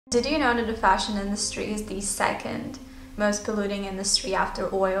Did you know that the fashion industry is the second most polluting industry after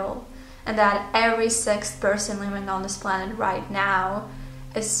oil, and that every sixth person living on this planet right now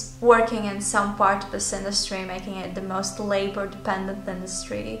is working in some part of this industry, making it the most labor-dependent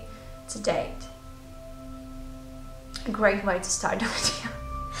industry to date? A great way to start the video.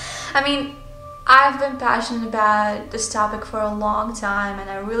 I mean, I've been passionate about this topic for a long time, and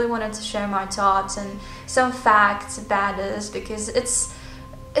I really wanted to share my thoughts and some facts about this because it's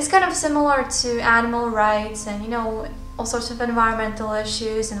kind of similar to animal rights and, you know, all sorts of environmental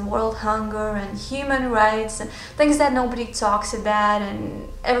issues and world hunger and human rights and things that nobody talks about and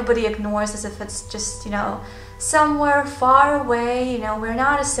everybody ignores as if it's just, you know, somewhere far away. You know, we're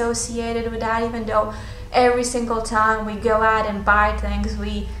not associated with that, even though every single time we go out and buy things,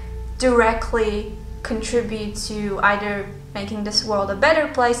 we directly contribute to either making this world a better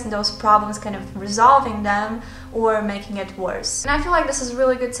place and those problems kind of resolving them, or making it worse. And I feel like this is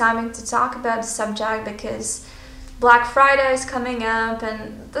really good timing to talk about the subject because Black Friday is coming up,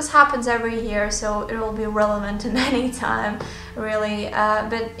 and this happens every year, so it will be relevant in any time, really.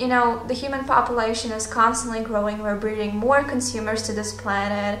 But you know, the human population is constantly growing. We're breeding more consumers to this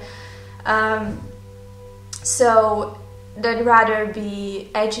planet, so they'd rather be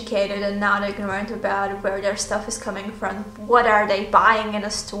educated and not ignorant about where their stuff is coming from, what are they buying in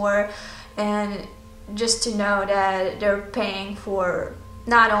a store, and just to know that they're paying for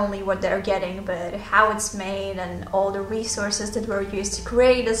not only what they're getting, but how it's made and all the resources that were used to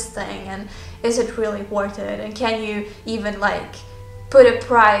create this thing, and is it really worth it, and can you even like put a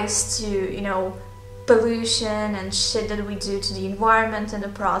price to, you know, pollution and shit that we do to the environment in the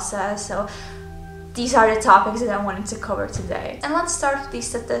process. So these are the topics that I wanted to cover today. And let's start with these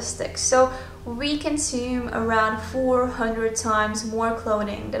statistics. So we consume around 400 times more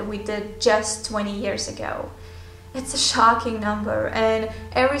clothing than we did just 20 years ago. It's a shocking number, and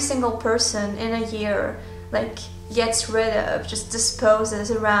every single person in a year like gets rid of, just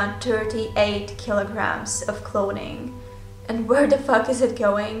disposes around 38 kilograms of clothing. And where the fuck is it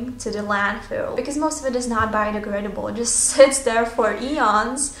going? To the landfill. Because most of it is not biodegradable. It just sits there for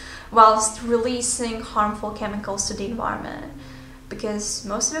eons whilst releasing harmful chemicals to the environment. Because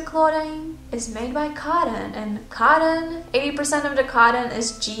most of the clothing is made by cotton, and cotton, 80% of the cotton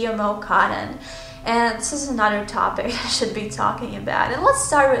is GMO cotton. And this is another topic I should be talking about. And let's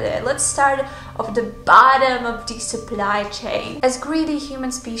start with it. Let's start off the bottom of the supply chain. As greedy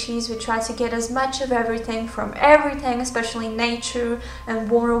human species, we try to get as much of everything from everything, especially nature and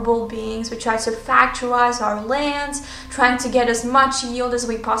vulnerable beings. We try to factorize our lands, trying to get as much yield as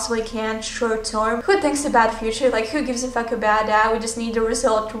we possibly can short term. Who thinks about future? Like, who gives a fuck about that? We just need the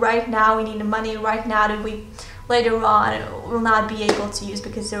result right now. We need the money right now that we later on will not be able to use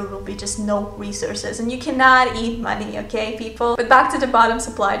because there will be just no resources, and you cannot eat money, okay people? But back to the bottom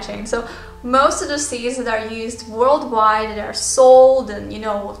supply chain. So most of the seeds that are used worldwide, that are sold and, you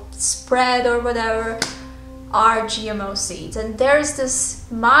know, spread or whatever, are GMO seeds, and there's this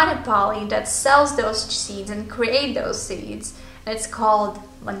monopoly that sells those seeds and create those seeds, and it's called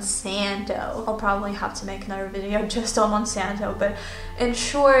Monsanto. I'll probably have to make another video just on Monsanto, but in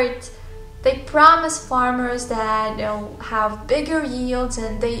short, they promise farmers that they'll have bigger yields,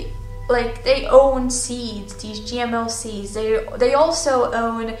 and they own seeds, these GMO seeds. They also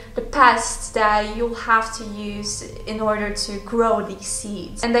own the pests that you'll have to use in order to grow these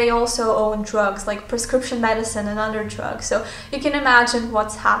seeds. And they also own drugs like prescription medicine and other drugs. So you can imagine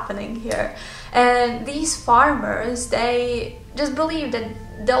what's happening here. And these farmers, they just believe that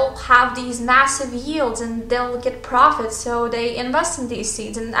they'll have these massive yields and they'll get profits, so they invest in these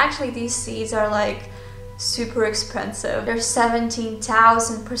seeds. And actually these seeds are like super expensive. They're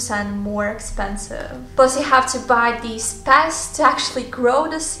 17,000% more expensive. Plus you have to buy these pests to actually grow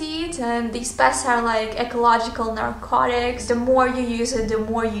the seeds, and these pests are like ecological narcotics. The more you use it, the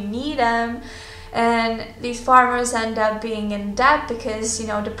more you need them. And these farmers end up being in debt because, you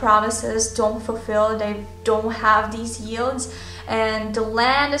know, the promises don't fulfill, they don't have these yields, and the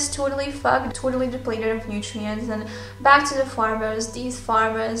land is totally fucked, totally depleted of nutrients. And back to the farmers, these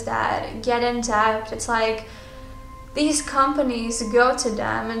farmers that get in debt, it's like these companies go to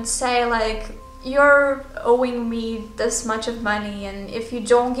them and say like, you're owing me this much of money, and if you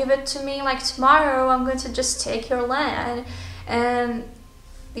don't give it to me like tomorrow, I'm going to just take your land. And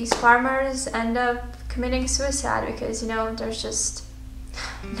these farmers end up committing suicide because, you know, there's just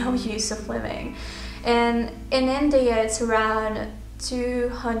no use of living. And in India, it's around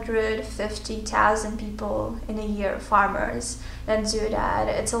 250,000 people in a year, farmers, that do that.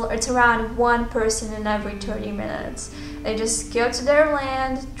 It's around one person in every 30 minutes. They just go to their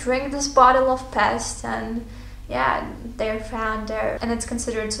land, drink this bottle of pest, and yeah, they're found there. And it's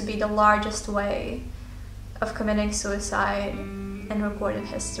considered to be the largest way of committing suicide in recorded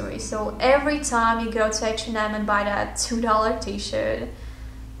history. So every time you go to H&M and buy that $2 t-shirt,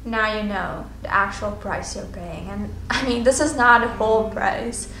 now you know the actual price you're paying. And I mean, this is not the whole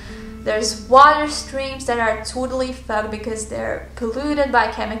price. There's water streams that are totally fucked because they're polluted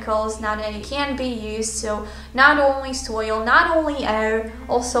by chemicals. Now they can't be used. So not only soil, not only air,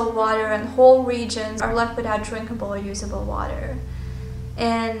 also water, and whole regions are left without drinkable or usable water.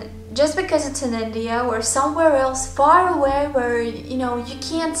 And just because it's in India or somewhere else far away where, you know, you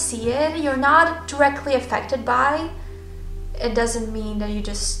can't see it, you're not directly affected by, it doesn't mean that you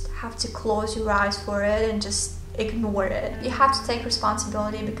just have to close your eyes for it and just ignore it. You have to take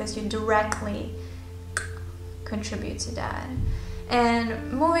responsibility because you directly contribute to that.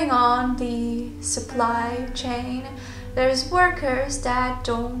 And moving on, the supply chain, there's workers that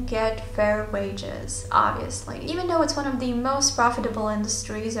don't get fair wages, obviously. Even though it's one of the most profitable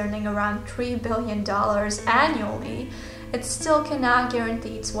industries, earning around $3 billion annually, it still cannot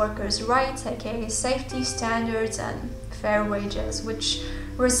guarantee its workers' rights, aka safety standards and fair wages, which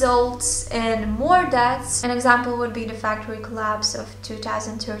results in more deaths. An example would be the factory collapse of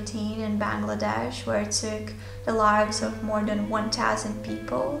 2013 in Bangladesh, where it took the lives of more than 1,000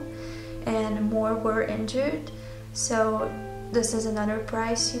 people and more were injured. So this is another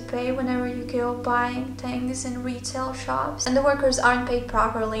price you pay whenever you go buying things in retail shops. And the workers aren't paid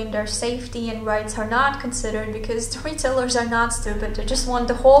properly and their safety and rights are not considered because the retailers are not stupid. They just want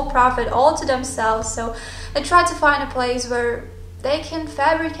the whole profit all to themselves. So they try to find a place where they can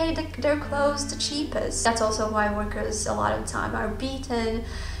fabricate their clothes the cheapest. That's also why workers a lot of the time are beaten,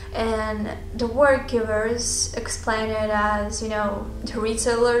 and the work givers explain it as, you know, the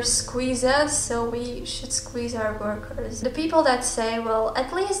retailers squeeze us, so we should squeeze our workers. The people that say, well,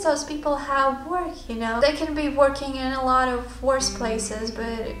 at least those people have work, you know, they can be working in a lot of worse places,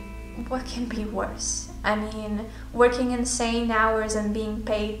 but what can be worse? I mean, working insane hours and being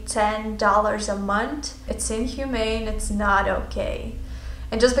paid $10 a month, it's inhumane, it's not okay.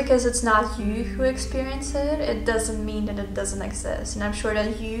 And just because it's not you who experience it, it doesn't mean that it doesn't exist. And I'm sure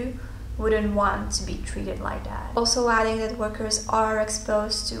that you wouldn't want to be treated like that. Also adding that workers are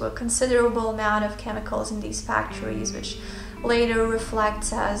exposed to a considerable amount of chemicals in these factories, which later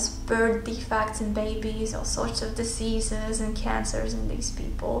reflects as birth defects in babies, all sorts of diseases and cancers in these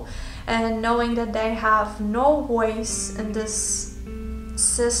people. And knowing that they have no voice in this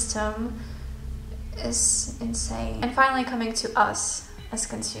system is insane. And finally, coming to us as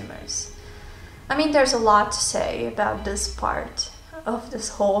consumers. I mean, there's a lot to say about this part of this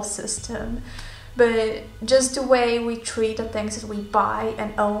whole system, but just the way we treat the things that we buy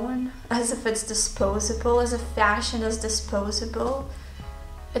and own as if it's disposable, as if fashion is disposable,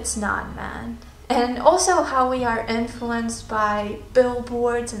 it's not, man. And also how we are influenced by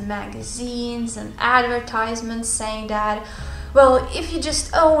billboards and magazines and advertisements saying that, well, if you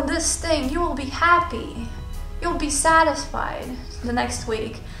just own this thing, you will be happy, you'll be satisfied the next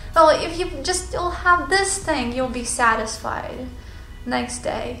week. Well, if you just still have this thing, you'll be satisfied next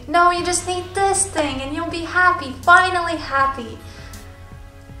day. No, you just need this thing and you'll be happy, finally happy.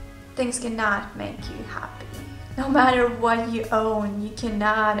 Things cannot make you happy. No matter what you own, you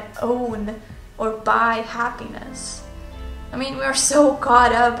cannot own or buy happiness. I mean, we're so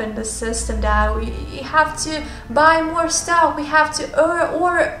caught up in the system that we have to buy more stuff, we have to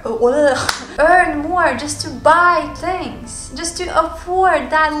earn more just to buy things, just to afford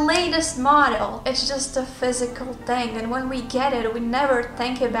that latest model. It's just a physical thing, and when we get it, we never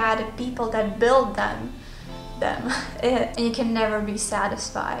think about the people that build them. And you can never be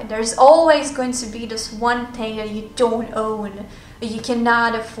satisfied. There's always going to be this one thing that you don't own, that you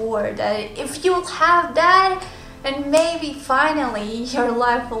cannot afford, that if you'll have that, and maybe finally your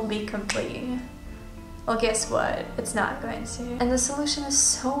life will be complete. Well, guess what? It's not going to. And the solution is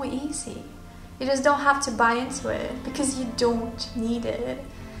so easy. You just don't have to buy into it because you don't need it.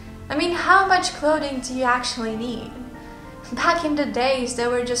 I mean, how much clothing do you actually need? Back in the days,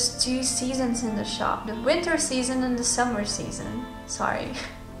 there were just 2 seasons in the shop, the winter season and the summer season. Sorry.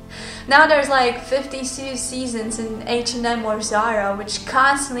 Now there's like 52 seasons in H&M or Zara, which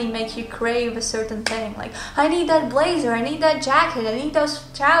constantly make you crave a certain thing. Like, I need that blazer, I need that jacket, I need those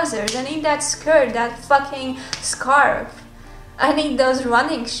trousers, I need that skirt, that fucking scarf. I need those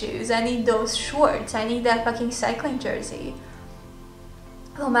running shoes, I need those shorts, I need that fucking cycling jersey.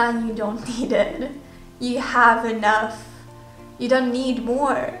 Oh man, you don't need it. You have enough. You don't need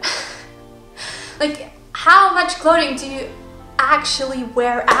more. Like, how much clothing do you actually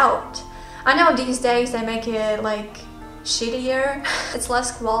wear out? I know these days they make it like shittier, it's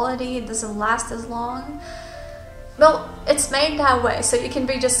less quality, it doesn't last as long, Well, it's made that way, so you can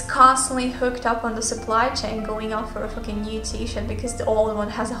be just constantly hooked up on the supply chain going out for a fucking new t-shirt because the old one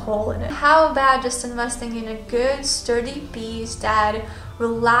has a hole in it. How about just investing in a good, sturdy piece that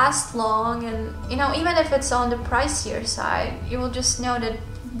will last long, and you know, even if it's on the pricier side, you will just know that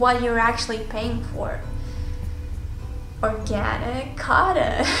what you're actually paying for. Organic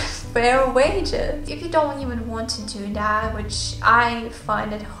cotton, fair wages. If you don't even want to do that, which I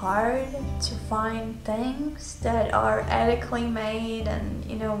find it hard to find things that are ethically made and,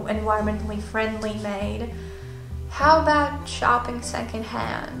 you know, environmentally friendly made, how about shopping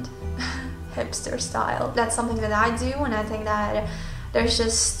secondhand, hipster style? That's something that I do, and I think that there's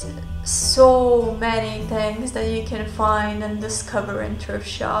just so many things that you can find and discover in thrift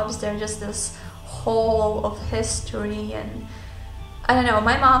shops. They're just this whole of history, and I don't know,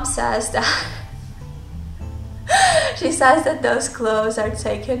 my mom says that she says that those clothes are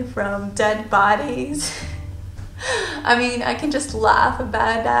taken from dead bodies. I mean, I can just laugh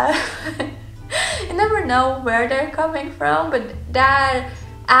about that. You never know where they're coming from, but that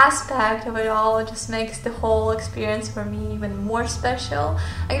aspect of it all just makes the whole experience for me even more special.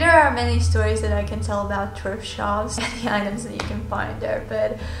 Like, there are many stories that I can tell about thrift shops and the items that you can find there,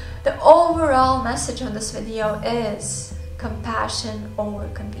 but the overall message on this video is compassion over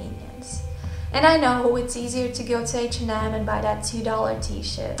convenience. And I know it's easier to go to H&M and buy that $2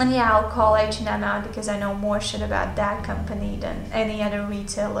 t-shirt. And yeah, I'll call H&M out because I know more shit about that company than any other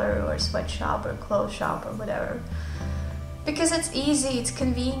retailer or sweatshop or clothes shop or whatever. Because it's easy, it's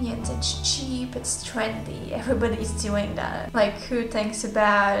convenient, it's cheap, it's trendy, everybody's doing that. Like, who thinks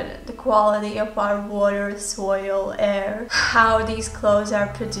about the quality of our water, soil, air, how these clothes are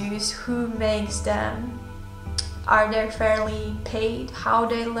produced, who makes them, are they fairly paid, how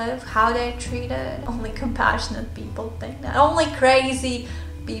they live, how they're treated? Only compassionate people think that. Only crazy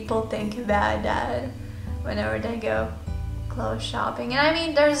people think about that whenever they go clothes shopping. And I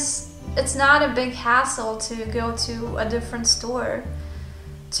mean, it's not a big hassle to go to a different store,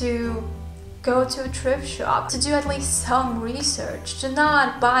 to go to a thrift shop, to do at least some research, to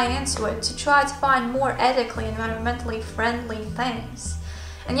not buy into it, to try to find more ethically, environmentally friendly things.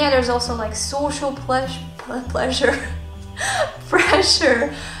 And yeah, there's also like social pressure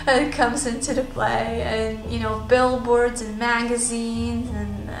that comes into the play, and you know, billboards and magazines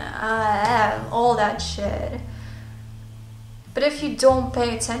and all that shit. But if you don't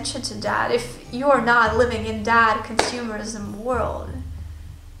pay attention to that, if you're not living in that consumerism world,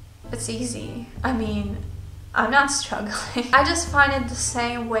 it's easy. I mean, I'm not struggling. I just find it the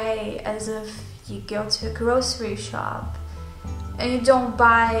same way as if you go to a grocery shop and you don't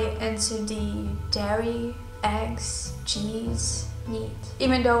buy into the dairy, eggs, cheese, meat.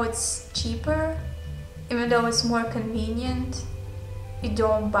 Even though it's cheaper, even though it's more convenient, you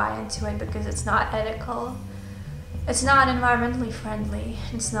don't buy into it because it's not ethical. It's not environmentally friendly,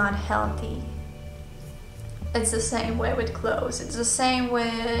 it's not healthy. It's the same way with clothes, it's the same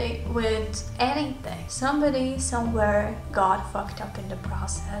way with anything. Somebody somewhere got fucked up in the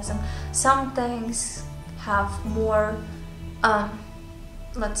process, and some things have more,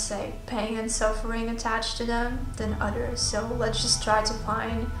 let's say, pain and suffering attached to them than others. So let's just try to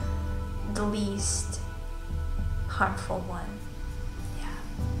find the least harmful one. Yeah.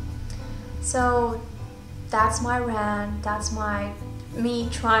 So that's my rant, that's me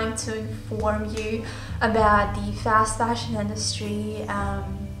trying to inform you about the fast fashion industry.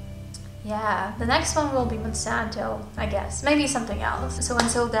 Yeah, the next one will be Monsanto, I guess. Maybe something else. So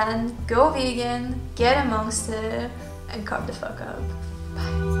until then, go vegan, get amongst it, and carve the fuck up.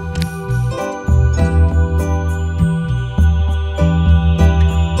 Bye.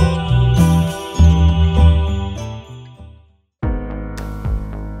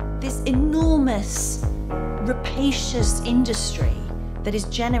 This enormous, rapacious industry that is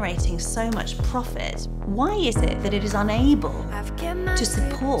generating so much profit, why is it that it is unable to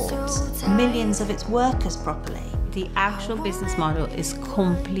support millions of its workers properly? The actual business model is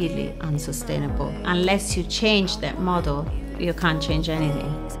completely unsustainable. Unless you change that model, you can't change anything.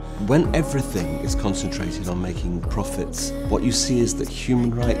 When everything is concentrated on making profits, what you see is that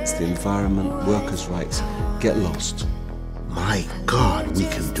human rights, the environment, workers' rights get lost. My God, we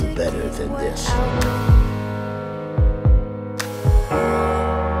can do better than this.